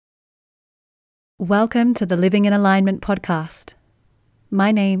Welcome to the Living in Alignment podcast.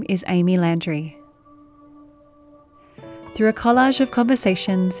 My name is Amy Landry. Through a collage of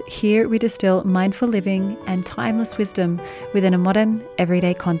conversations, here we distill mindful living and timeless wisdom within a modern,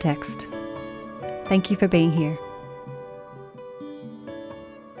 everyday context. Thank you for being here.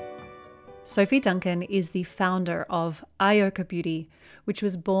 Sophie Duncan is the founder of Ayurvedic Beauty, which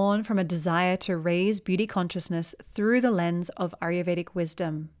was born from a desire to raise beauty consciousness through the lens of Ayurvedic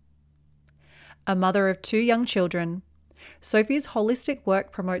wisdom. A mother of 2 young children, Sophie's holistic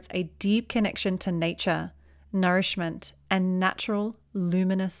work promotes a deep connection to nature, nourishment, and natural,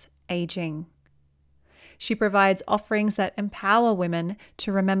 luminous aging. She provides offerings that empower women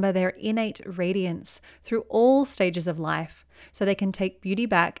to remember their innate radiance through all stages of life so they can take beauty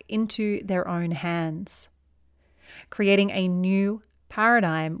back into their own hands. Creating a new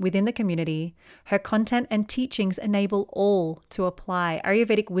paradigm within the community, her content and teachings enable all to apply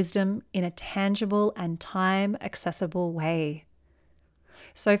Ayurvedic wisdom in a tangible and time-accessible way.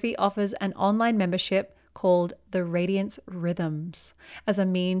 Sophie offers an online membership called the Radiance Rhythms as a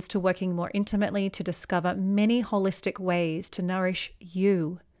means to working more intimately to discover many holistic ways to nourish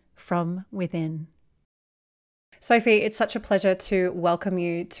you from within. Sophie, it's such a pleasure to welcome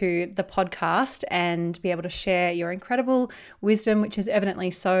you to the podcast and be able to share your incredible wisdom, which is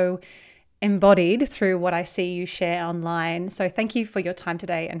evidently so embodied through what I see you share online. So thank you for your time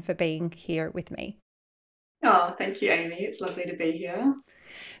today and for being here with me. Oh, thank you, Amy. It's lovely to be here.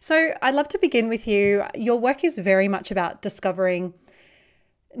 So I'd love to begin with you. Your work is very much about discovering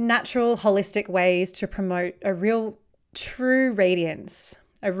natural, holistic ways to promote a real, true radiance,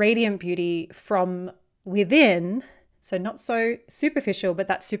 a radiant beauty from within. So not so superficial, but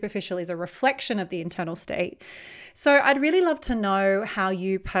that superficial is a reflection of the internal state. So I'd really love to know how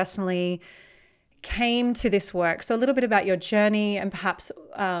you personally came to this work. So a little bit about your journey and perhaps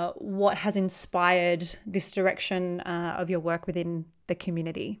what has inspired this direction of your work within the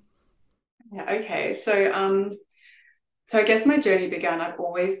community. Yeah, okay. So I guess my journey began. I've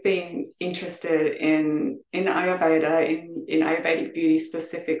always been interested in Ayurveda, in Ayurvedic beauty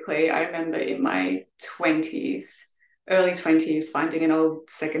specifically. I remember in my 20s, early 20s, finding an old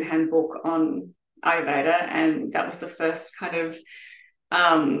secondhand book on Ayurveda, and that was the first kind of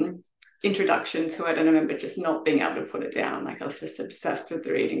introduction to it. And I remember just not being able to put it down. Like I was just obsessed with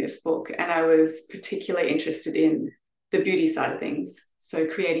reading this book, and I was particularly interested in the beauty side of things. So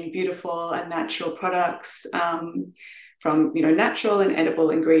creating beautiful and natural products from natural and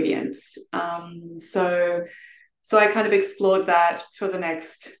edible ingredients. So I kind of explored that for the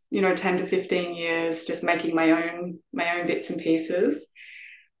next 10 to 15 years, just making my own bits and pieces.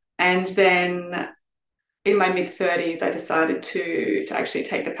 And then in my mid-30s, I decided to actually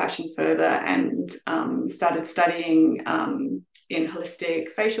take the passion further and started studying in holistic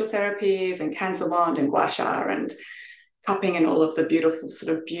facial therapies and cancer wand and gua sha and cupping and all of the beautiful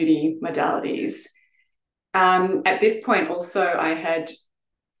sort of beauty modalities. At this point also I had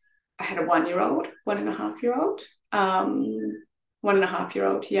a 1-year-old, 1.5-year-old,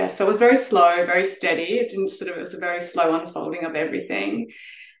 1.5-year-old. Yeah. So it was very slow, very steady. It was a very slow unfolding of everything.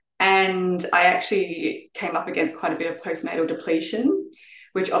 And I actually came up against quite a bit of postnatal depletion,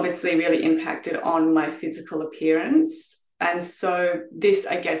 which obviously really impacted on my physical appearance. And so this,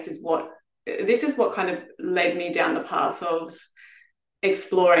 I guess, is what kind of led me down the path of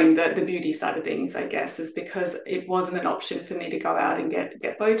exploring the beauty side of things, I guess, is because it wasn't an option for me to go out and get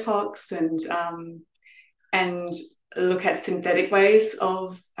Botox and look at synthetic ways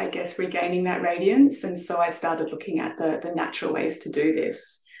of, I guess, regaining that radiance. And so I started looking at the natural ways to do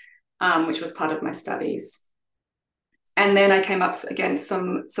this, which was part of my studies. And then I came up against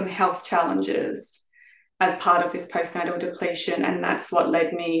some health challenges as part of this postnatal depletion, and that's what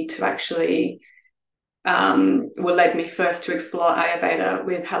led me to actually led me first to explore Ayurveda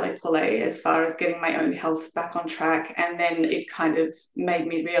with Hale Pole as far as getting my own health back on track. And then it kind of made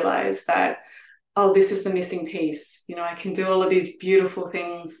me realize that, oh, this is the missing piece. I can do all of these beautiful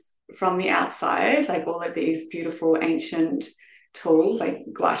things from the outside, like all of these beautiful ancient tools like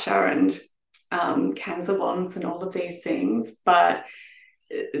gua sha and cancer wands and all of these things, but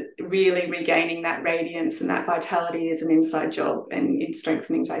really regaining that radiance and that vitality is an inside job, and in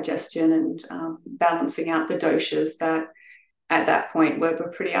strengthening digestion and balancing out the doshas that at that point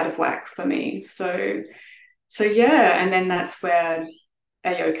were pretty out of whack for me. So yeah, and then that's where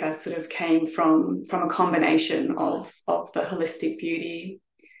Ayurveda sort of came from a combination of the holistic beauty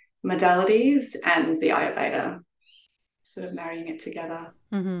modalities and the Ayurveda, sort of marrying it together.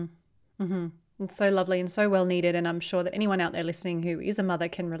 Mm-hmm. Mm-hmm. It's so lovely and so well needed. And I'm sure that anyone out there listening who is a mother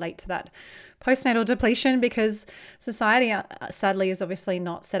can relate to that postnatal depletion, because society, sadly, is obviously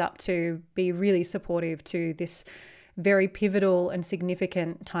not set up to be really supportive to this very pivotal and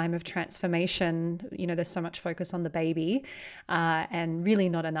significant time of transformation. You know, there's so much focus on the baby and really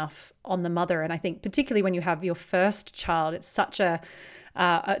not enough on the mother. And I think particularly when you have your first child, it's such a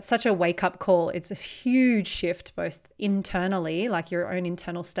wake-up call. It's a huge shift, both internally, like your own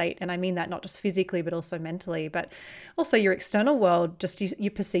internal state, and I mean that not just physically but also mentally, but also your external world. Just you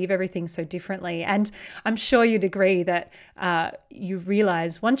perceive everything so differently. And I'm sure you'd agree that you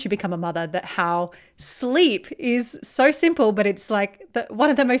realize once you become a mother that how sleep is so simple, but it's like one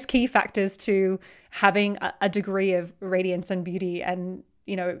of the most key factors to having a degree of radiance and beauty. And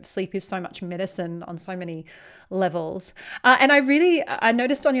you know, sleep is so much medicine on so many levels. And I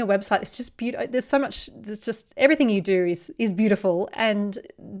noticed on your website, it's just beautiful. There's just everything you do is beautiful. And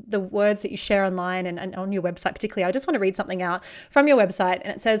the words that you share online and on your website particularly, I just want to read something out from your website.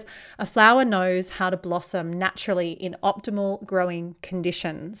 And it says, "A flower knows how to blossom naturally in optimal growing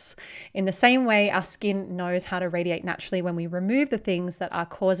conditions. In the same way, our skin knows how to radiate naturally when we remove the things that are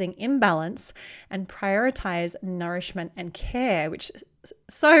causing imbalance and prioritize nourishment and care," which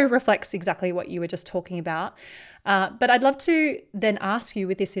so reflects exactly what you were just talking about. But I'd love to then ask you,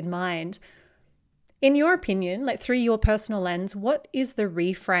 with this in mind, in your opinion, like through your personal lens, what is the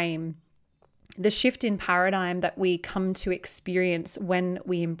reframe, the shift in paradigm that we come to experience when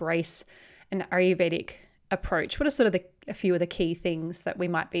we embrace an Ayurvedic approach? What are sort of a few of the key things that we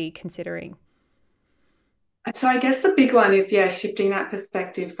might be considering? So I guess the big one is, yeah, shifting that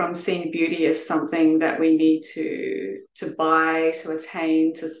perspective from seeing beauty as something that we need to buy, to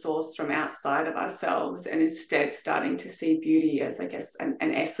attain, to source from outside of ourselves, and instead starting to see beauty as, I guess, an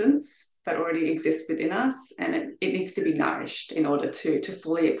essence that already exists within us, and it needs to be nourished in order to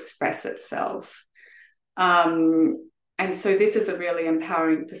fully express itself. And so this is a really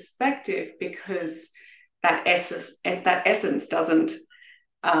empowering perspective, because that essence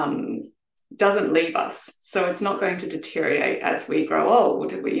doesn't leave us. So it's not going to deteriorate as we grow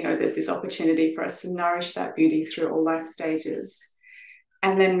old. There's this opportunity for us to nourish that beauty through all life stages.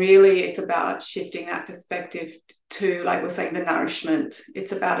 And then really it's about shifting that perspective to, like we're saying, the nourishment.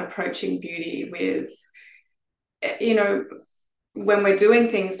 It's about approaching beauty with, when we're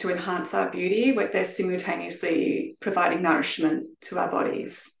doing things to enhance our beauty, they're simultaneously providing nourishment to our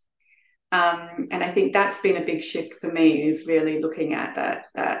bodies. And I think that's been a big shift for me, is really looking at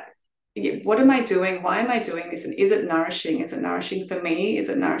that what am I doing? Why am I doing this? And is it nourishing? Is it nourishing for me? Is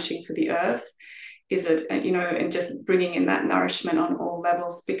it nourishing for the earth? Is it, and just bringing in that nourishment on all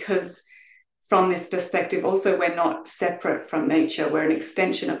levels, because from this perspective, also, we're not separate from nature. We're an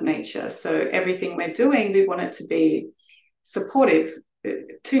extension of nature. So everything we're doing, we want it to be supportive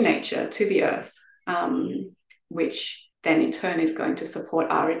to nature, to the earth, which then in turn is going to support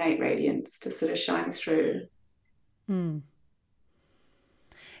our innate radiance to sort of shine through. Mm.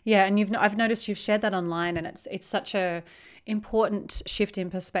 Yeah, and I've noticed you've shared that online, and it's such a important shift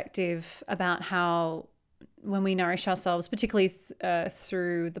in perspective about how when we nourish ourselves, particularly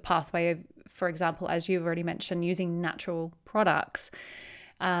through the pathway of, for example, as you've already mentioned, using natural products,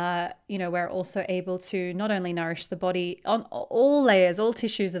 we're also able to not only nourish the body on all layers, all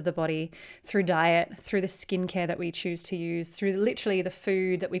tissues of the body, through diet, through the skincare that we choose to use, through literally the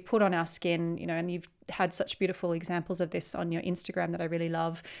food that we put on our skin, and you've had such beautiful examples of this on your Instagram that I really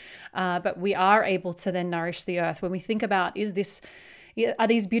love. But we are able to then nourish the earth. When we think about, are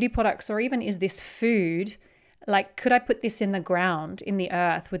these beauty products, or even is this food, like, could I put this in the ground, in the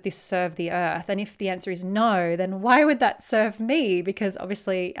earth? Would this serve the earth? And if the answer is no, then why would that serve me? Because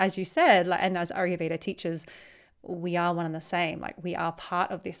obviously, as you said, and as Ayurveda teaches, we are one and the same. Like, we are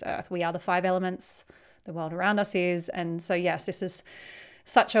part of this earth. We are the 5 elements. The world around us is. And so, yes, this is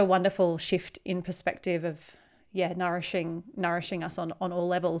such a wonderful shift in perspective of, nourishing us on all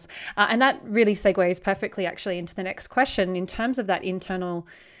levels. And that really segues perfectly, actually, into the next question in terms of that internal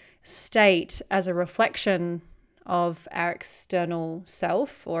state as a reflection of our external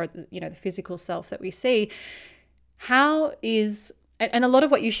self, or the physical self that we see. How is, and a lot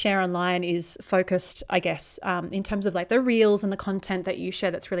of what you share online is focused, I guess, in terms of like the reels and the content that you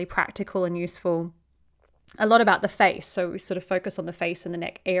share that's really practical and useful, a lot about the face. So we sort of focus on the face and the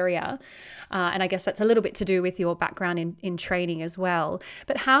neck area. And I guess that's a little bit to do with your background in training as well.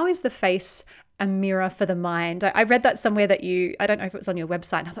 But how is the face a mirror for the mind? I read that somewhere that I don't know if it was on your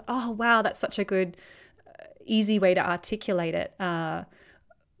website, and I thought, oh, wow, that's such a good, easy way to articulate it.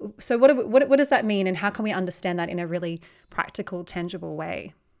 So what does that mean, and how can we understand that in a really practical, tangible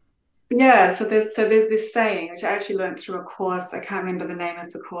way? Yeah, so there's this saying, which I actually learned through a course. I can't remember the name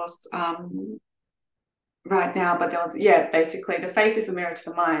of the course, right now, but there was, yeah, basically the face is a mirror to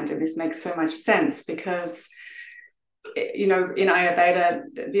the mind. And this makes so much sense because, you know, in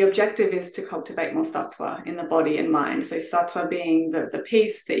Ayurveda, the objective is to cultivate more sattva in the body and mind. So sattva being the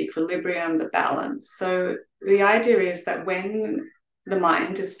peace, the equilibrium, the balance. So the idea is that when the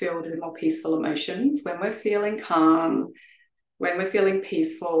mind is filled with more peaceful emotions, when we're feeling calm, when we're feeling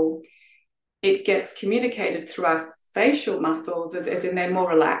peaceful, it gets communicated through our facial muscles, as in they're more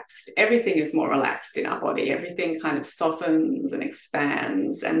relaxed. Everything is more relaxed in our body. Everything kind of softens and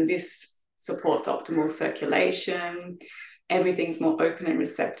expands, and this supports optimal circulation. Everything's more open and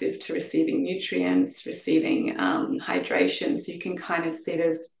receptive to receiving nutrients, receiving hydration. So you can kind of see it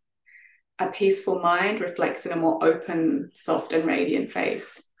as a peaceful mind reflects in a more open, soft, and radiant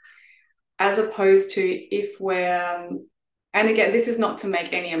face. As opposed to if we're, and again, this is not to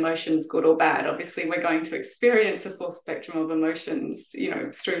make any emotions good or bad. Obviously, we're going to experience a full spectrum of emotions, you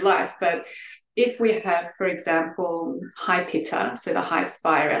know, through life. But if we have, for example, high pitta, so the high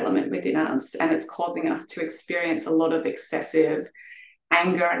fire element within us, and it's causing us to experience a lot of excessive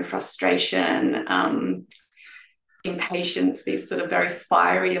anger and frustration, impatience, these sort of very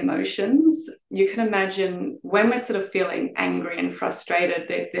fiery emotions, you can imagine when we're sort of feeling angry and frustrated,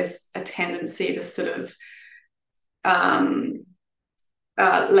 there's a tendency to sort of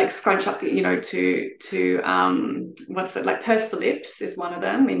like scrunch up, you know, to what's it, like purse the lips is one of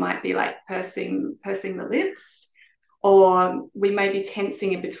them. We might be like pursing the lips, or we may be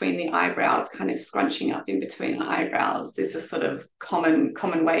tensing in between the eyebrows, kind of scrunching up in between the eyebrows. These are sort of common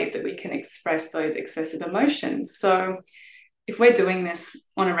ways that we can express those excessive emotions. So if we're doing this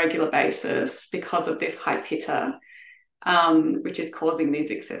on a regular basis because of this high pitta, which is causing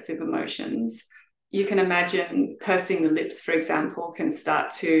these excessive emotions, you can imagine pursing the lips, for example, can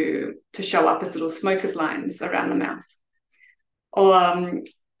start to show up as little smoker's lines around the mouth. Or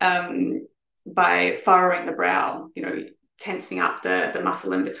by furrowing the brow, you know, tensing up the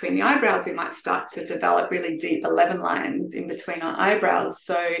muscle in between the eyebrows, we might start to develop really deep 11 lines in between our eyebrows.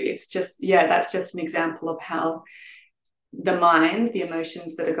 So it's just, yeah, that's just an example of how the mind, the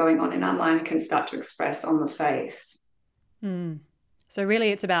emotions that are going on in our mind can start to express on the face. So really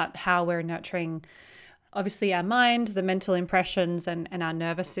it's about how we're nurturing, obviously, our mind, the mental impressions, and our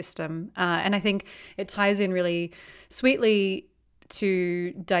nervous system. And I think it ties in really sweetly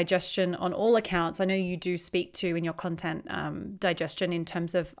to digestion on all accounts. I know you do speak to in your content digestion in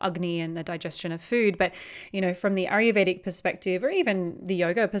terms of Agni and the digestion of food, but you know, from the Ayurvedic perspective or even the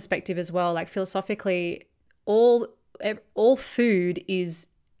yoga perspective as well, like philosophically, all food is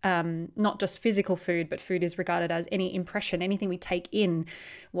not just physical food, but food is regarded as any impression, anything we take in,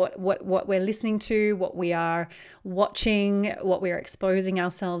 what we're listening to, what we are watching, what we are exposing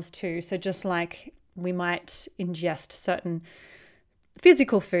ourselves to. So just like we might ingest certain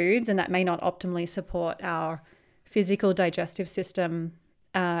physical foods, and that may not optimally support our physical digestive system,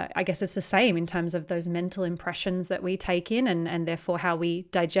 I guess it's the same in terms of those mental impressions that we take in, and therefore how we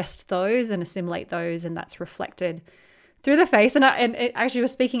digest those and assimilate those, and that's reflected through the face. And as you were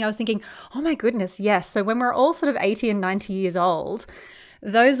speaking, I was thinking, oh my goodness, yes. So when we're all sort of 80 and 90 years old,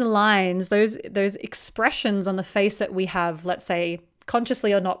 those lines, those expressions on the face that we have, let's say,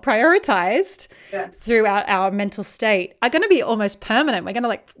 consciously or not prioritized through our mental state are going to be almost permanent. We're going to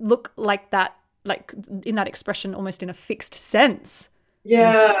like look like that, like in that expression, almost in a fixed sense.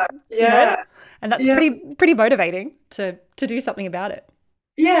 Yeah. You know? And that's pretty motivating to do something about it.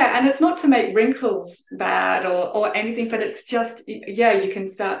 Yeah, and it's not to make wrinkles bad or anything, but it's just, yeah, you can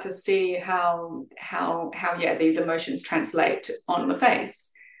start to see how these emotions translate on the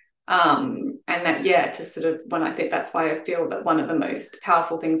face. And that, yeah, to sort of, when I think that's why I feel that one of the most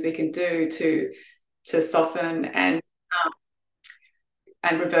powerful things we can do to soften and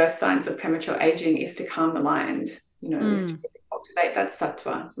reverse signs of premature aging is to calm the mind, you know, is to cultivate that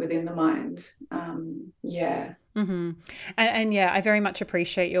sattva within the mind. Mm-hmm. And yeah, I very much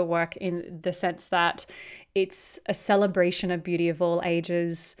appreciate your work in the sense that it's a celebration of beauty of all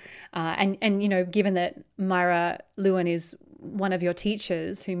ages. And you know, given that Myra Lewin is one of your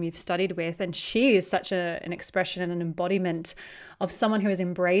teachers whom you've studied with, and she is such an expression and an embodiment of someone who has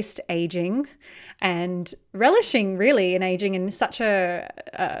embraced aging and relishing really in aging in such a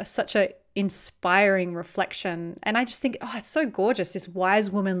inspiring reflection. And I just think, oh, it's so gorgeous, this wise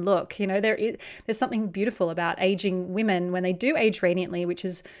woman look. You know, there's something beautiful about aging women when they do age radiantly, which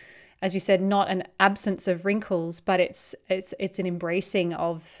is, as you said, not an absence of wrinkles, but it's an embracing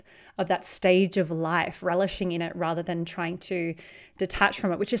of that stage of life, relishing in it rather than trying to detach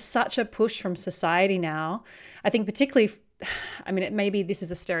from it, which is such a push from society now. I think particularly, I mean, maybe this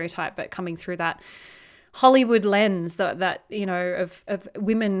is a stereotype, but coming through that Hollywood lens that of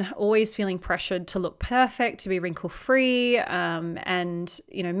women always feeling pressured to look perfect, to be wrinkle free, and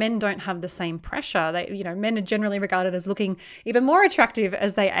men don't have the same pressure. Men are generally regarded as looking even more attractive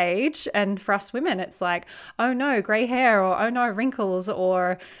as they age, and for us women, it's like, oh no, grey hair, or oh no, wrinkles,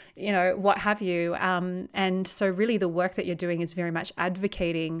 or what have you. And so really, the work that you're doing is very much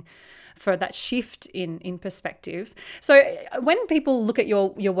advocating for that shift in perspective. So when people look at your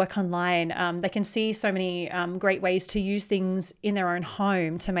work online, they can see so many great ways to use things in their own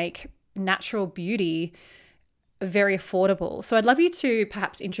home to make natural beauty very affordable. So I'd love you to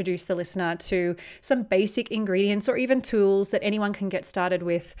perhaps introduce the listener to some basic ingredients or even tools that anyone can get started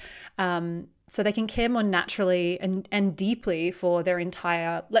with, so they can care more naturally and deeply for their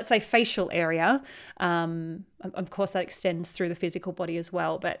entire, let's say, facial area. Of course, that extends through the physical body as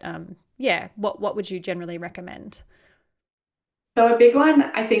well. But what would you generally recommend? So a big one,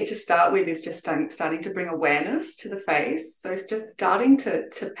 I think, to start with is just starting to bring awareness to the face. So it's just starting to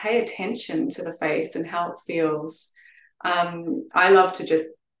pay attention to the face and how it feels. I love to just,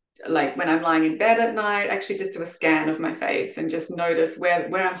 like, when I'm lying in bed at night, actually just do a scan of my face and just notice where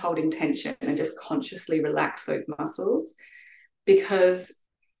I'm holding tension and just consciously relax those muscles. Because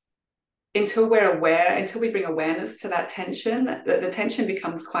until we bring awareness to that tension, the tension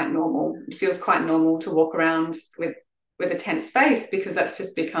becomes quite normal. It feels quite normal to walk around with a tense face, because that's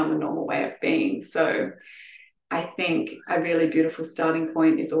just become a normal way of being. So I think a really beautiful starting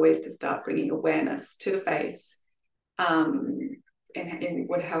point is always to start bringing awareness to the face, in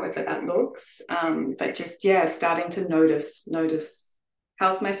however that looks. But just, starting to notice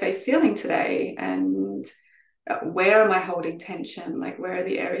how's my face feeling today, and where am I holding tension? Like, where are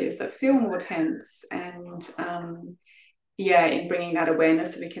the areas that feel more tense? And in bringing that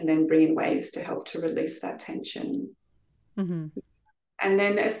awareness, we can then bring in ways to help to release that tension. Mm-hmm. And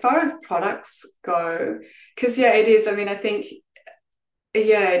then as far as products go, because it is, I mean, I think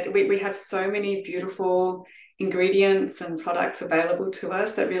we have so many beautiful ingredients and products available to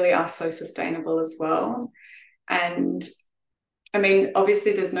us that really are so sustainable as well. And I mean,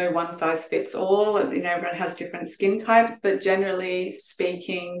 obviously there's no one size fits all, everyone has different skin types, but generally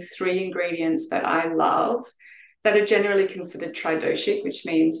speaking, 3 ingredients that I love that are generally considered tridoshic, which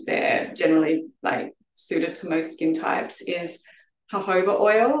means they're generally like suited to most skin types, is jojoba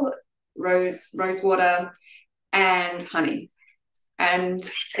oil, rose water, and honey. And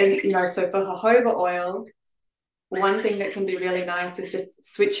so for jojoba oil, one thing that can be really nice is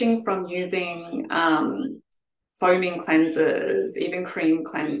just switching from using foaming cleansers, even cream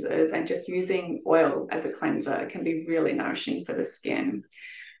cleansers, and just using oil as a cleanser can be really nourishing for the skin.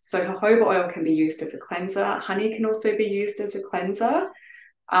 So jojoba oil can be used as a cleanser. Honey can also be used as a cleanser.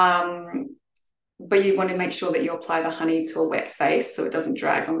 But you want to make sure that you apply the honey to a wet face so it doesn't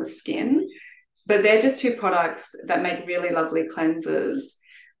drag on the skin. But they're just 2 products that make really lovely cleansers.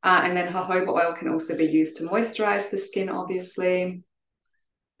 And then jojoba oil can also be used to moisturize the skin, obviously.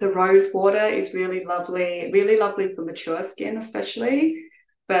 The rose water is really lovely for mature skin especially,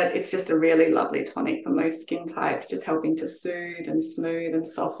 but it's just a really lovely tonic for most skin types, just helping to soothe and smooth and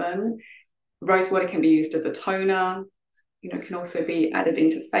soften. Rose water can be used as a toner, can also be added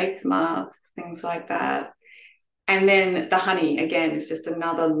into face masks, things like that. And then the honey, again, is just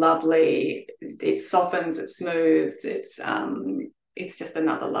another lovely, it softens, it smooths, it's just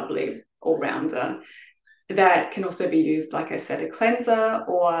another lovely all-rounder that can also be used, like I said, a cleanser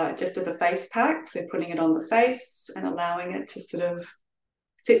or just as a face pack. So putting it on the face and allowing it to sort of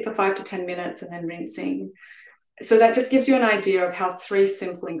sit for 5 to 10 minutes and then rinsing. So that just gives you an idea of how 3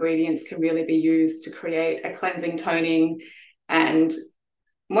 simple ingredients can really be used to create a cleansing, toning, and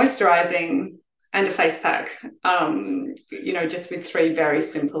moisturizing and a face pack, just with 3 very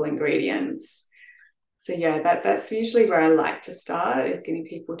simple ingredients. So that's usually where I like to start, is getting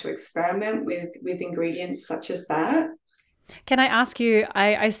people to experiment with ingredients such as that. Can I ask you,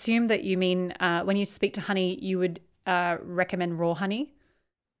 I assume that you mean when you speak to honey, you would recommend raw honey?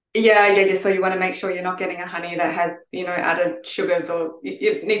 Yeah. So you want to make sure you're not getting a honey that has, added sugars, or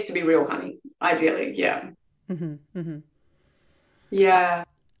it needs to be real honey, ideally. Yeah. Mm-hmm, mm-hmm. Yeah.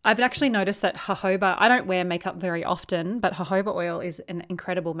 I've actually noticed that jojoba, I don't wear makeup very often, but jojoba oil is an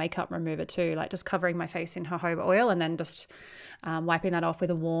incredible makeup remover too. Like just covering my face in jojoba oil and then just wiping that off with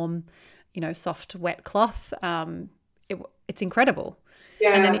a warm, soft, wet cloth. It's incredible.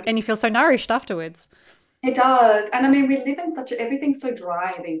 Yeah. And you feel so nourished afterwards. It does. And I mean, we live in everything's so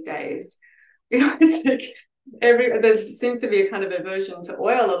dry these days. It's like there seems to be a kind of aversion to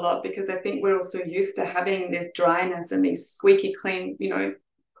oil a lot, because I think we're also used to having this dryness and these squeaky clean,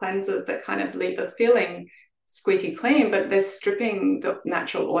 cleansers that kind of leave us feeling squeaky clean, but they're stripping the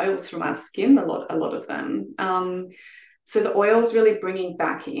natural oils from our skin, a lot of them. So the oil's really bringing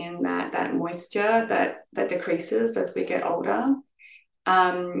back in that moisture that decreases as we get older.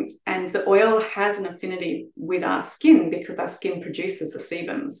 And the oil has an affinity with our skin because our skin produces the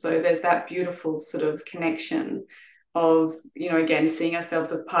sebum. So there's that beautiful sort of connection of, again, seeing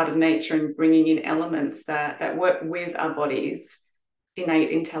ourselves as part of nature and bringing in elements that work with our body's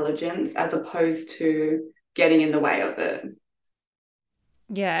innate intelligence as opposed to getting in the way of it.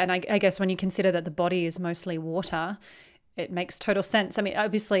 Yeah, and I guess when you consider that the body is mostly water, it makes total sense. I mean,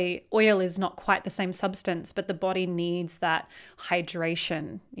 obviously, oil is not quite the same substance, but the body needs that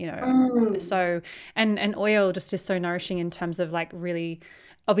hydration, So, and oil just is so nourishing in terms of like really,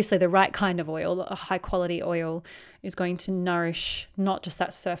 obviously, the right kind of oil, a high quality oil, is going to nourish not just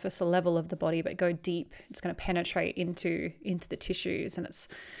that surface level of the body, but go deep. It's going to penetrate into the tissues, and it's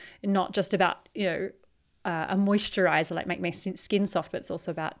not just about a moisturizer, like make my skin soft, but it's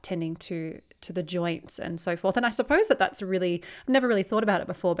also about tending to the joints and so forth. And I suppose that's really, I've never really thought about it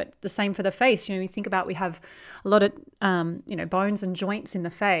before, but the same for the face. You think about, we have a lot of, bones and joints in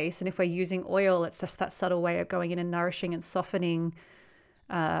the face. And if we're using oil, it's just that subtle way of going in and nourishing and softening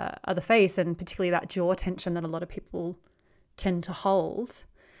the face, and particularly that jaw tension that a lot of people tend to hold.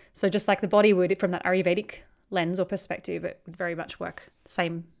 So just like the body would, from that Ayurvedic lens or perspective, it would very much work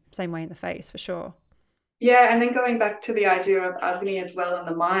same way in the face for sure. Yeah, and then going back to the idea of Agni as well in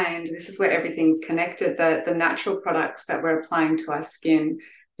the mind, this is where everything's connected, the natural products that we're applying to our skin,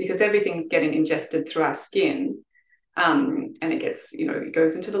 because everything's getting ingested through our skin. And it gets, it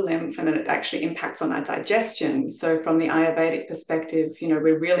goes into the lymph, and then it actually impacts on our digestion. So from the Ayurvedic perspective,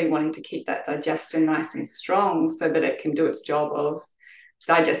 we're really wanting to keep that digestion nice and strong so that it can do its job of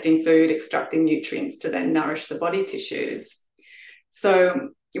digesting food, extracting nutrients to then nourish the body tissues. So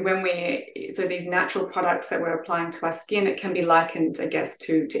these natural products that we're applying to our skin, it can be likened, I guess,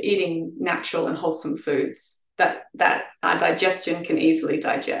 to eating natural and wholesome foods that our digestion can easily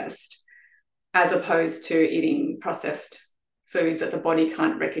digest, as opposed to eating processed foods that the body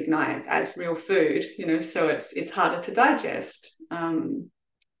can't recognize as real food, so it's harder to digest.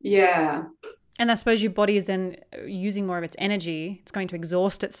 Yeah. And I suppose your body is then using more of its energy. It's going to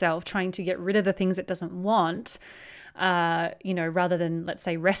exhaust itself trying to get rid of the things it doesn't want. Rather than, let's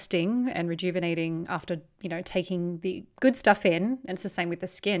say, resting and rejuvenating after, taking the good stuff in. And it's the same with the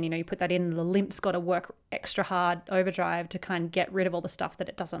skin. You put that in, the lymph's got to work extra hard, overdrive, to kind of get rid of all the stuff that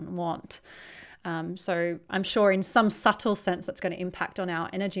it doesn't want. So I'm sure in some subtle sense that's going to impact on our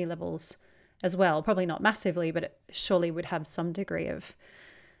energy levels as well. Probably not massively, but it surely would have some degree of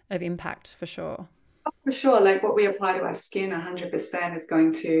impact for sure. For sure. Like what we apply to our skin 100% is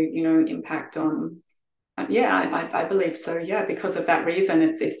going to, impact on. I believe so. Yeah, because of that reason,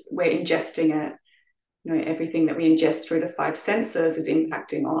 it's we're ingesting it. Everything that we ingest through the five senses is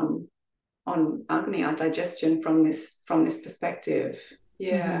impacting on Agni, our digestion from this perspective.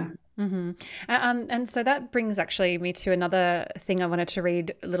 Yeah. Mm-hmm. And so that brings actually me to another thing. I wanted to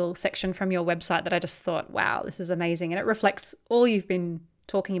read a little section from your website that I just thought, wow, this is amazing, and it reflects all you've been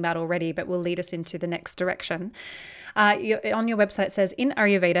talking about already, but will lead us into the next direction. On your website, it says, in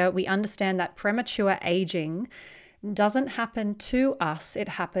Ayurveda, we understand that premature aging doesn't happen to us, it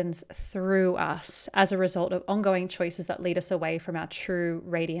happens through us as a result of ongoing choices that lead us away from our true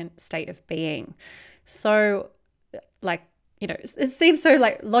radiant state of being. So, it seems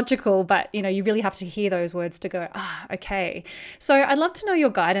so logical, but you really have to hear those words to go, okay. So I'd love to know your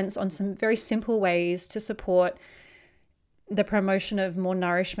guidance on some very simple ways to support the promotion of more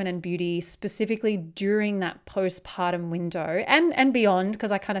nourishment and beauty, specifically during that postpartum window and beyond,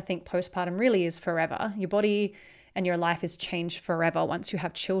 because I kind of think postpartum really is forever. Your body and your life is changed forever once you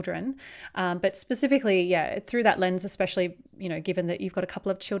have children. But specifically, through that lens, especially, given that you've got a couple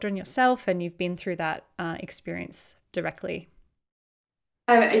of children yourself and you've been through that experience directly.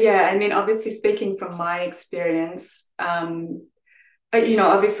 Obviously speaking from my experience,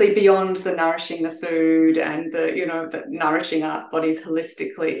 obviously beyond the nourishing the food and the nourishing our bodies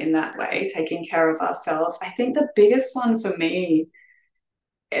holistically in that way, taking care of ourselves, I think the biggest one for me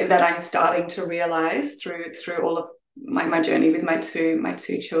that I'm starting to realize through all of my journey with my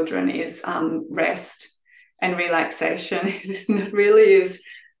two children is rest and relaxation. It really is,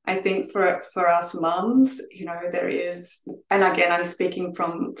 I think, for us mums, there is, and again, I'm speaking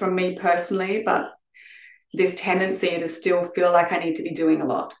from me personally, but this tendency to still feel like I need to be doing a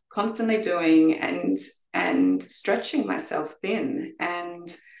lot, constantly doing and stretching myself thin.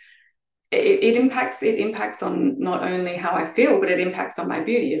 And it impacts on not only how I feel, but it impacts on my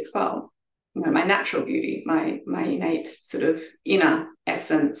beauty as well. My natural beauty, my innate sort of inner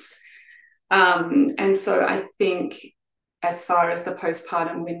essence. And so I think as far as the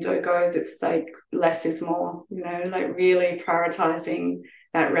postpartum window goes, it's like less is more, like really prioritizing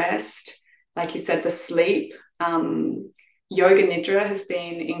that rest. Like you said, the sleep. Yoga Nidra has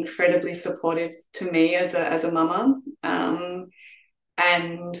been incredibly supportive to me as a mama.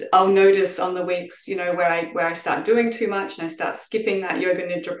 And I'll notice on the weeks, where I start doing too much and I start skipping that Yoga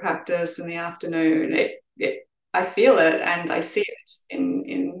Nidra practice in the afternoon, I feel it and I see it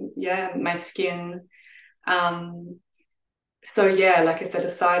in my skin. So yeah, like I said,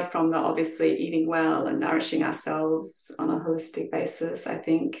 aside from the obviously eating well and nourishing ourselves on a holistic basis, I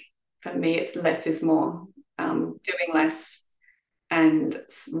think for me it's less is more. Doing less and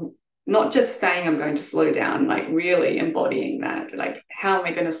not just saying I'm going to slow down, like really embodying that. Like, how am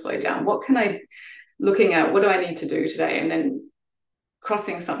I going to slow down? Looking at what do I need to do today? And then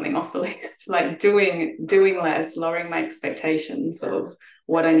crossing something off the list, like doing less, lowering my expectations of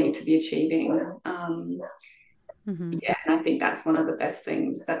what I need to be achieving. Yeah, and I think that's one of the best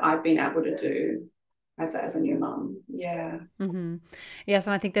things that I've been able to do as a new mum. Yeah. Yes,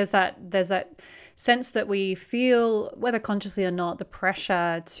 and I think there's that sense that we feel, whether consciously or not, the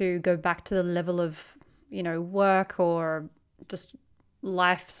pressure to go back to the level of, work or just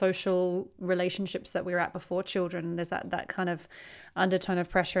life, social relationships that we were at before children. There's that kind of undertone of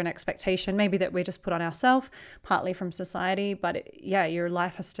pressure and expectation, maybe that we just put on ourselves, partly from society. But your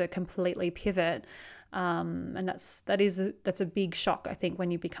life has to completely pivot. And that's a big shock, I think, when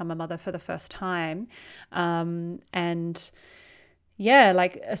you become a mother for the first time. And yeah,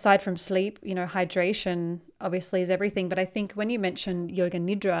 like aside from sleep, hydration obviously is everything. But I think when you mentioned Yoga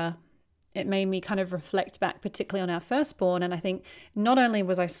Nidra, it made me kind of reflect back, particularly on our firstborn. And I think not only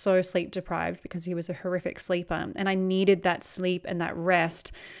was I so sleep deprived because he was a horrific sleeper and I needed that sleep and that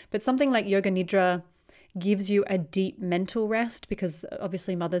rest, but something like Yoga Nidra gives you a deep mental rest, because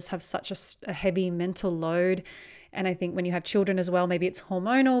obviously mothers have such a heavy mental load. And I think when you have children as well, maybe it's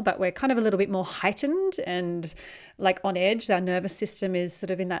hormonal, but we're kind of a little bit more heightened and like on edge. Our nervous system is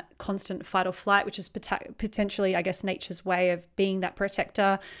sort of in that constant fight or flight, which is potentially, I guess, nature's way of being that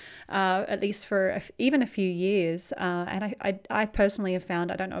protector, at least for even a few years. And I personally have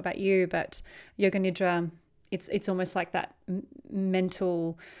found, I don't know about you, but Yoga Nidra, it's almost like that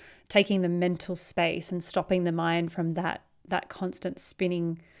mental, taking the mental space and stopping the mind from that constant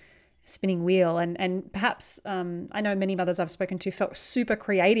spinning wheel. And perhaps I know many mothers I've spoken to felt super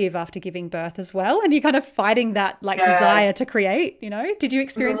creative after giving birth as well, and you're kind of fighting that desire to create. Did you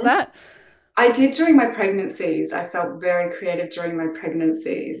experience that? I did during my pregnancies. I felt very creative during my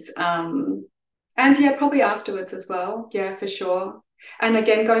pregnancies, and probably afterwards as well. Yeah, for sure. And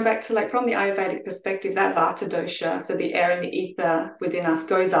again, going back to from the Ayurvedic perspective, that Vata dosha, so the air and the ether within us,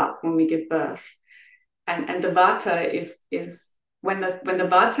 goes up when we give birth, and the Vata is when the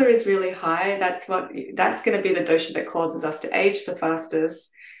Vata is really high. That's going to be the dosha that causes us to age the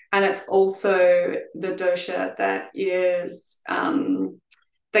fastest, and it's also the dosha that is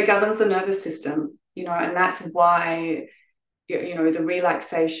that governs the nervous system. And that's why. The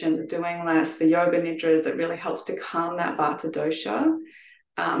relaxation, the doing less, the yoga nidras, it really helps to calm that Vata dosha,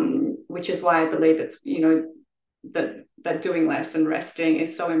 which is why I believe it's, that doing less and resting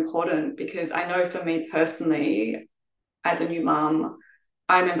is so important, because I know for me personally, as a new mum,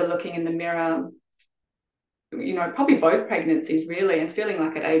 I remember looking in the mirror, probably both pregnancies really, and feeling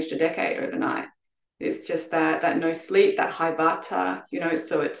like I'd aged a decade overnight. It's just that no sleep, that high Vata,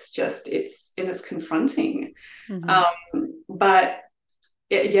 so it's confronting. But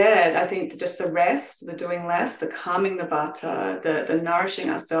I think just the rest, the doing less, the calming the Vata, the nourishing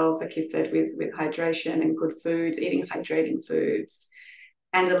ourselves, like you said, with hydration and good foods, eating hydrating foods,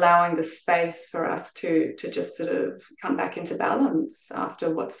 and allowing the space for us to just sort of come back into balance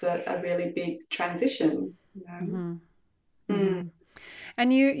after what's a really big transition.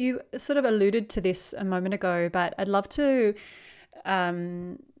 And you sort of alluded to this a moment ago, but I'd love to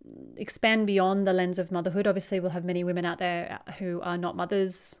expand beyond the lens of motherhood. Obviously, we'll have many women out there who are not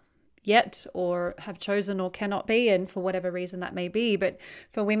mothers yet, or have chosen or cannot be, and for whatever reason that may be. But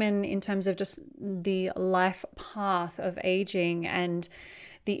for women, in terms of just the life path of aging and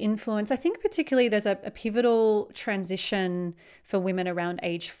the influence, I think particularly there's a pivotal transition for women around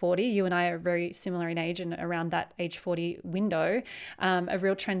age 40. You and I are very similar in age, and around that age 40 window, a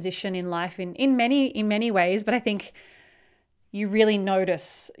real transition in life in many ways. But I think you really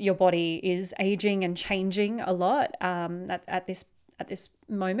notice your body is aging and changing a lot at at this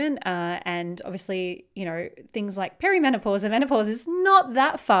moment. And obviously, things like perimenopause and menopause is not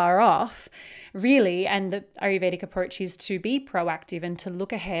that far off, really. And the Ayurvedic approach is to be proactive and to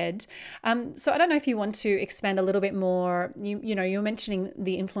look ahead. So I don't know if you want to expand a little bit more. You're mentioning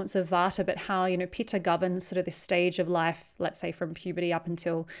the influence of Vata, but how, Pitta governs sort of this stage of life, let's say from puberty up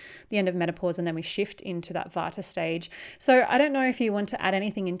until the end of menopause, and then we shift into that Vata stage. So I don't know if you want to add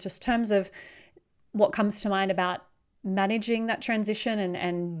anything in just terms of what comes to mind about managing that transition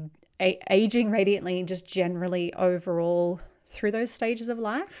and aging radiantly, just generally overall through those stages of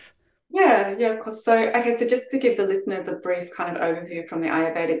life. Yeah, of course. So, okay, so just to give the listeners a brief kind of overview from the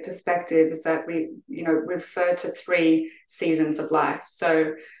Ayurvedic perspective is that we, refer to 3 seasons of life.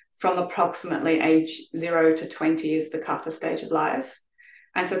 So from approximately age 0 to 20 is the Kapha stage of life.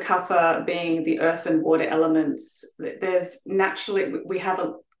 And so Kapha being the earth and water elements, there's naturally, we have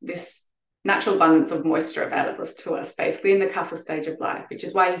this natural abundance of moisture available to us basically in the Kapha stage of life, which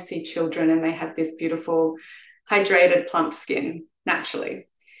is why you see children and they have this beautiful hydrated plump skin naturally.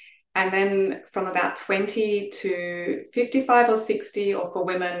 And then from about 20 to 55 or 60, or for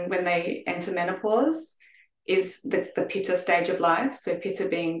women when they enter menopause, is the Pitta stage of life. So Pitta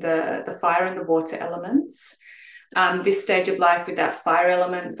being the fire and the water elements. This stage of life with that fire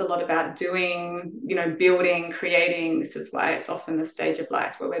element is a lot about doing, building, creating. This is why it's often the stage of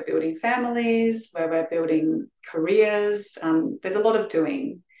life where we're building families, where we're building careers. There's a lot of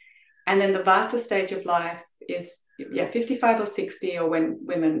doing. And then the Vata stage of life is 55 or 60, or when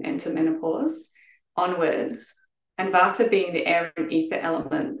women enter menopause onwards. And Vata being the air and ether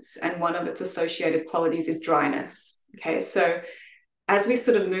elements, and one of its associated qualities is dryness. Okay, so as we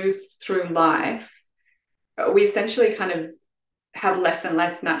sort of move through life, we essentially kind of have less and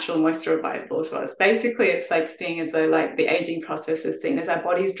less natural moisture available to us. Basically, it's like seeing as though like the aging process is seen as our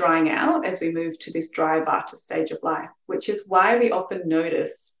body's drying out as we move to this dry Vata stage of life, which is why we often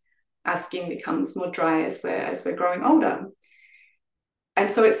notice our skin becomes more dry as we're growing older.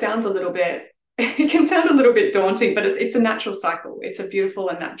 And so it can sound a little bit daunting, but it's a natural cycle. It's a beautiful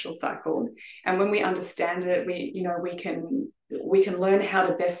and natural cycle. And when we understand it, we can learn how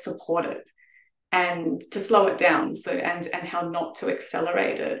to best support it and to slow it down, and how not to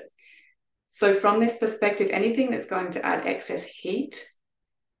accelerate it. So from this perspective, anything that's going to add excess heat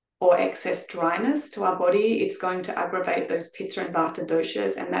or excess dryness to our body, it's going to aggravate those Pitta and Vata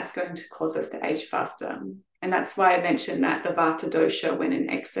doshas, and that's going to cause us to age faster. And that's why I mentioned that the Vata dosha, when in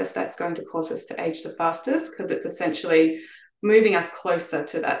excess, that's going to cause us to age the fastest, because it's essentially moving us closer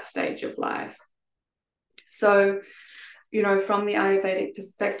to that stage of life. So, from the Ayurvedic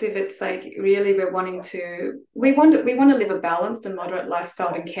perspective, it's like really we want to live a balanced and moderate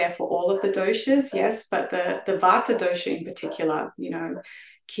lifestyle and care for all of the doshas, yes, but the Vata dosha in particular,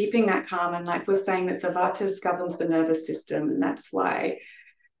 keeping that calm. And like we're saying, that the Vata governs the nervous system, and that's why,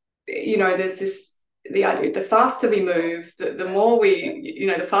 there's the idea, the faster we move, the more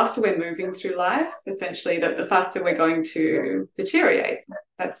the faster we're moving through life, essentially, the faster we're going to deteriorate.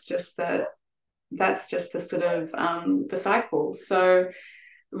 That's just the sort of the cycle. So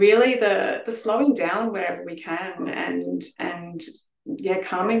really the slowing down wherever we can, and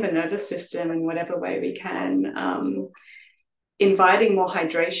calming the nervous system in whatever way we can, inviting more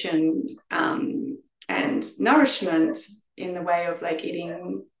hydration and nourishment in the way of like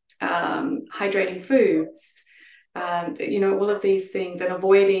eating hydrating foods, all of these things, and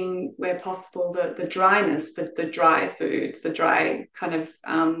avoiding where possible the dryness, the dry foods, the dry kind of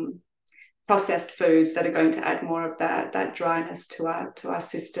processed foods that are going to add more of that dryness to our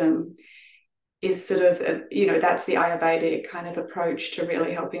system, is sort of that's the Ayurvedic kind of approach to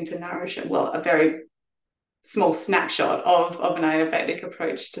really helping to nourish it. Well, a very small snapshot of an Ayurvedic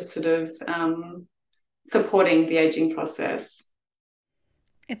approach to sort of supporting the aging process.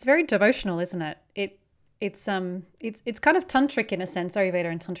 It's very devotional, isn't it? It's kind of tantric in a sense.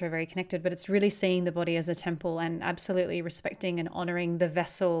 Ayurveda and Tantra are very connected, but it's really seeing the body as a temple and absolutely respecting and honoring the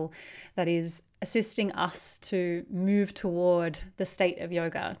vessel that is assisting us to move toward the state of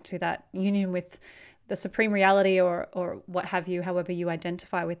yoga, to that union with the supreme reality or what have you, however you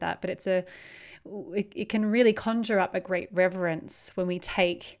identify with that. But it can really conjure up a great reverence when we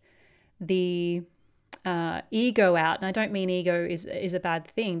take the ego out. And I don't mean ego is a bad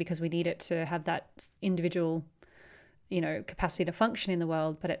thing, because we need it to have that individual, capacity to function in the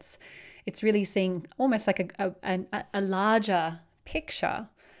world. But it's really seeing almost like a larger picture.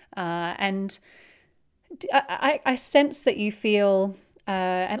 And I sense that you feel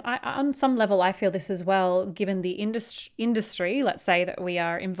And on some level, I feel this as well, given the industry, let's say, that we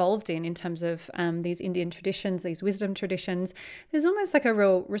are involved in terms of these Indian traditions, these wisdom traditions. There's almost like a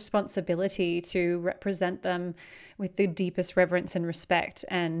real responsibility to represent them with the deepest reverence and respect,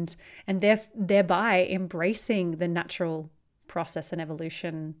 and thereby embracing the natural process and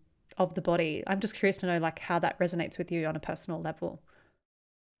evolution of the body. I'm just curious to know, like, how that resonates with you on a personal level.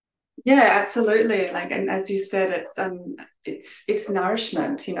 Yeah, absolutely. Like, and as you said, it's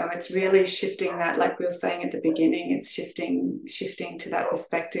nourishment, it's really shifting that, like we were saying at the beginning, it's shifting to that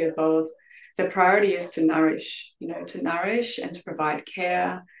perspective of the priority is to nourish, to nourish and to provide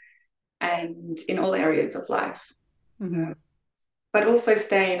care and in all areas of life. Mm-hmm. But also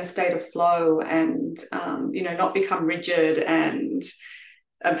stay in a state of flow and not become rigid and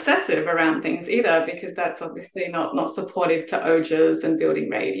obsessive around things either, because that's obviously not supportive to ojas and building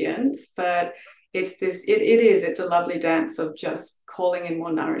radiance. But it's a lovely dance of just calling in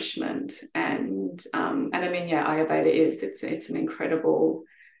more nourishment. And I mean, yeah, Ayurveda it's an incredible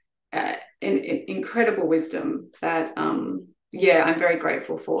incredible wisdom that yeah, I'm very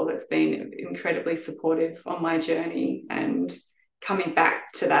grateful for, that's been incredibly supportive on my journey and coming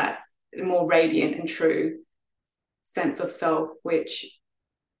back to that more radiant and true sense of self, which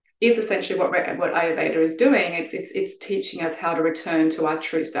is essentially what Ayurveda is doing. It's teaching us how to return to our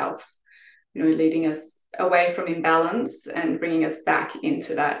true self, leading us away from imbalance and bringing us back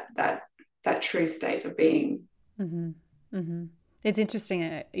into that true state of being. Mm-hmm. Mm-hmm. It's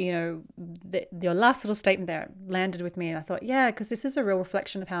interesting, your last little statement there landed with me, and I thought, yeah, because this is a real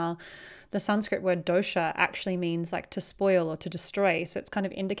reflection of how the Sanskrit word dosha actually means like to spoil or to destroy. So it's kind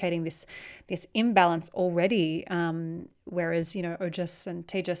of indicating this imbalance already. Whereas, ojas and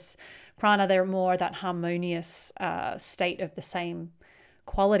tejas prana, they're more that harmonious state of the same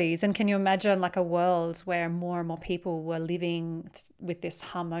qualities. And can you imagine like a world where more and more people were living with this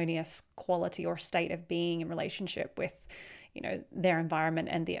harmonious quality or state of being in relationship with, their environment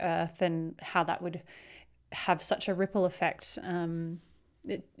and the earth, and how that would have such a ripple effect.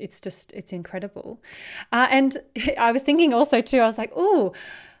 It's incredible. And I was thinking also too, I was like, oh,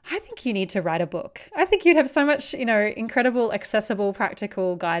 I think you need to write a book. I think you'd have so much, incredible, accessible,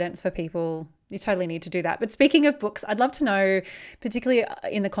 practical guidance for people. You totally need to do that. But speaking of books, I'd love to know, particularly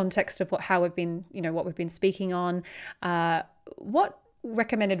in the context of what we've been speaking on, what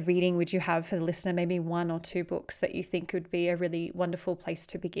recommended reading would you have for the listener? Maybe one or two books that you think would be a really wonderful place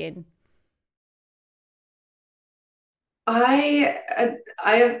to begin. So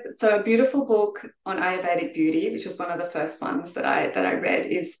a beautiful book on Ayurvedic beauty, which was one of the first ones that I read,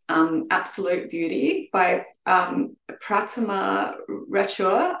 is Absolute Beauty by Pratima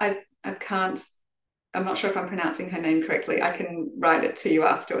Rachur. I'm not sure if I'm pronouncing her name correctly. I can write it to you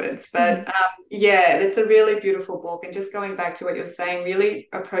afterwards. But yeah, it's a really beautiful book. And just going back to what you're saying, really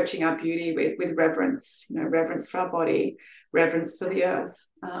approaching our beauty with reverence, reverence for our body, reverence for the earth.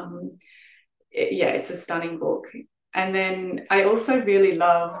 Yeah, it's a stunning book. And then I also really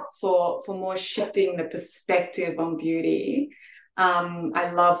love, for more shifting the perspective on beauty,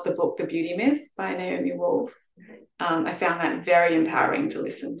 I love the book The Beauty Myth by Naomi Wolf. I found that very empowering to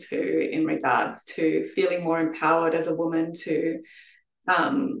listen to in regards to feeling more empowered as a woman to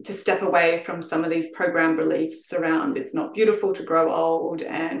step away from some of these programmed beliefs around it's not beautiful to grow old,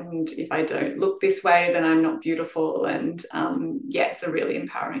 and if I don't look this way, then I'm not beautiful. And yeah, it's a really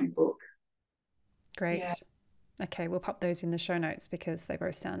empowering book. Great. Yeah. Okay, we'll pop those in the show notes because they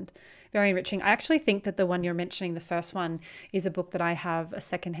both sound very enriching. I actually think that the one you're mentioning, the first one, is a book that I have a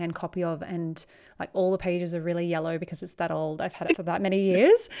secondhand copy of, and like all the pages are really yellow because it's that old. I've had it for that many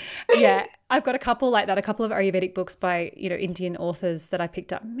years. Yeah, I've got a couple like that, a couple of Ayurvedic books by, Indian authors that I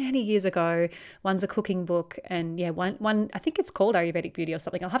picked up many years ago. One's a cooking book, and yeah, one I think it's called Ayurvedic Beauty or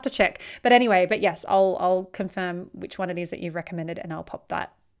something. I'll have to check. But anyway, yes, I'll confirm which one it is that you've recommended, and I'll pop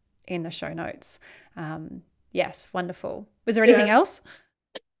that in the show notes. Yes, wonderful. Was there anything else?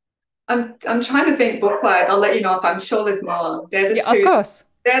 I'm trying to think book-wise. I'll let you know if I'm sure there's more. Yeah, of course.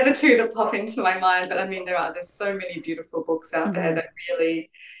 They're the two that pop into my mind. But I mean, there's so many beautiful books out there that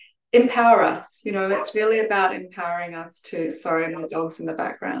really empower us. It's really about empowering us to, sorry, my dog's in the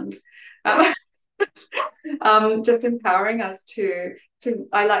background. Just empowering us to,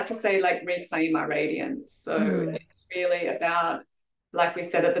 I like to say, like, reclaim our radiance. So it's really about, like we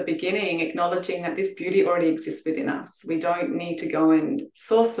said at the beginning, acknowledging that this beauty already exists within us. We don't need to go and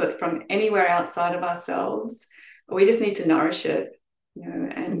source it from anywhere outside of ourselves. We just need to nourish it,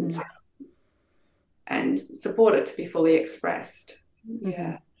 and support it to be fully expressed.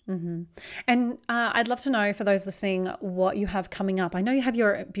 Yeah. And I'd love to know, for those listening, what you have coming up. I know you have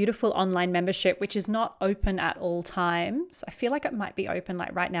your beautiful online membership, which is not open at all times. I feel like it might be open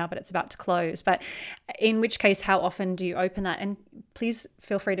like right now, but it's about to close. But in which case, how often do you open that? And please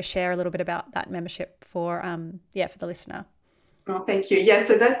feel free to share a little bit about that membership for the listener. Oh, thank you. Yeah,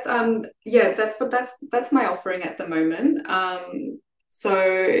 so that's that's my offering at the moment.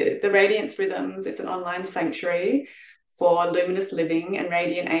 So the Radiance Rhythms, it's an online sanctuary for luminous living and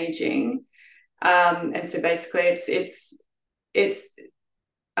radiant aging. And so basically it's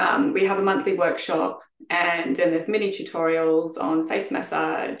we have a monthly workshop, and then there's mini tutorials on face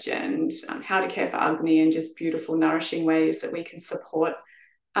massage and how to care for Agni, and just beautiful, nourishing ways that we can support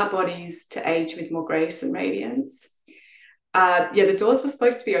our bodies to age with more grace and radiance. The doors were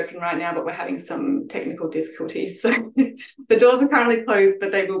supposed to be open right now, but we're having some technical difficulties. So the doors are currently closed,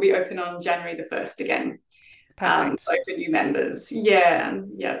 but they will be open on January the 1st again. Perfect. So for new members. Yeah.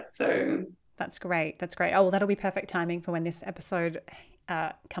 So that's great. Oh, well, that'll be perfect timing for when this episode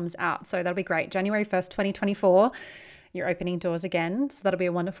comes out. So that'll be great. January 1st, 2024, you're opening doors again. So that'll be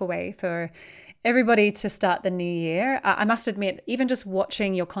a wonderful way for everybody to start the new year. I must admit, even just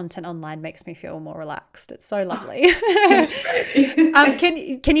watching your content online makes me feel more relaxed. It's so lovely.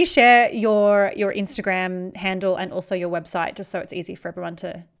 Can you share your Instagram handle and also your website, just so it's easy for everyone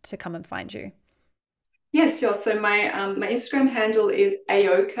to come and find you? Yes, sure. So my Instagram handle is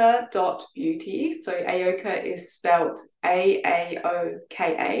aoka.beauty. So Aoka is spelled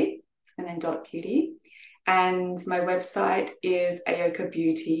AAOKA and then .beauty. And my website is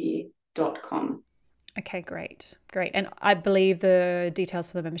aokabeauty.com. Okay, great. And I believe the details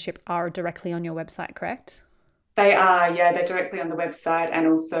for the membership are directly on your website, correct? They are, yeah, they're directly on the website and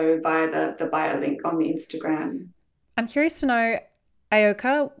also via the bio link on the Instagram. I'm curious to know,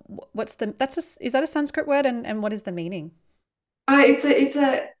 Aoka, is that a Sanskrit word, and what is the meaning? It's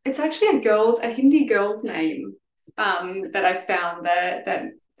actually a Hindi girl's name that I found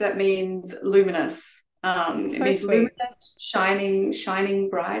that means luminous. It means sweet. Luminous, shining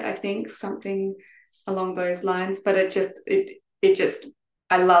bright, I think, something along those lines. But it just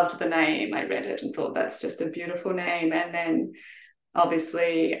I loved the name. I read it and thought that's just a beautiful name. And then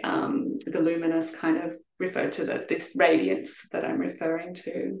obviously the luminous kind of referred to this radiance that I'm referring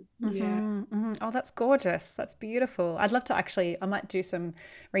to. Oh, that's gorgeous. That's beautiful. I'd love to I might do some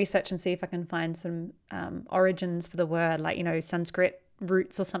research and see if I can find some origins for the word, like, Sanskrit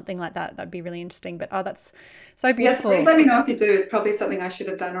roots or something like that. That'd be really interesting. But that's so beautiful. Yes, please let me know if you do. It's probably something I should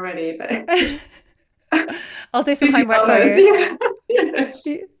have done already, but I'll do some homework for you. Yeah. Yes.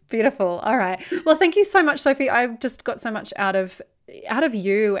 Beautiful. All right. Well, thank you so much, Sophie. I've just got so much out of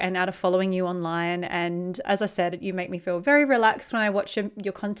you and out of following you online. And as I said, you make me feel very relaxed when I watch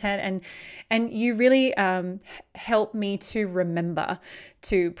your content, and you really help me to remember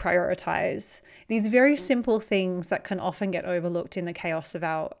to prioritize these very simple things that can often get overlooked in the chaos of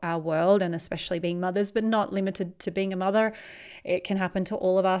our world, and especially being mothers, but not limited to being a mother. It can happen to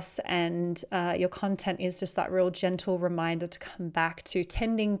all of us. And your content is just that real gentle reminder to come back to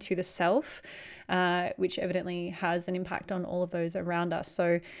tending to the self, which evidently has an impact on all of those around us.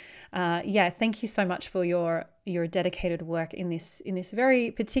 So thank you so much for your dedicated work in this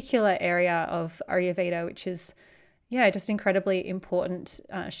very particular area of Ayurveda, which is just incredibly important,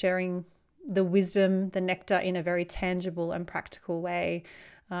 sharing the wisdom, the nectar in a very tangible and practical way.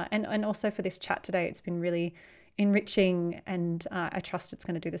 And also for this chat today, it's been really enriching, and I trust it's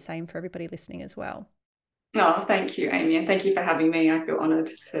going to do the same for everybody listening as well. Oh, thank you, Amy, and thank you for having me. I feel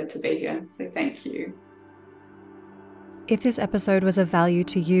honoured to be here, so thank you. If this episode was of value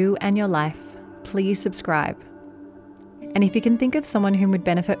to you and your life, please subscribe. And if you can think of someone who would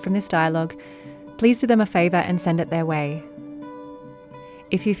benefit from this dialogue, please do them a favour and send it their way.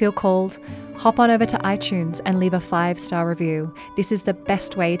 If you feel called, hop on over to iTunes and leave a 5-star review. This is the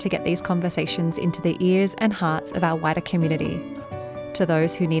best way to get these conversations into the ears and hearts of our wider community, to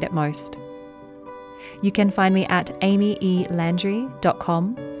those who need it most. You can find me at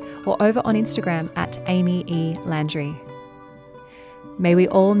amyelandry.com or over on Instagram at amyelandry. May we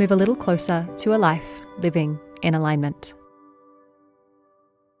all move a little closer to a life living in alignment.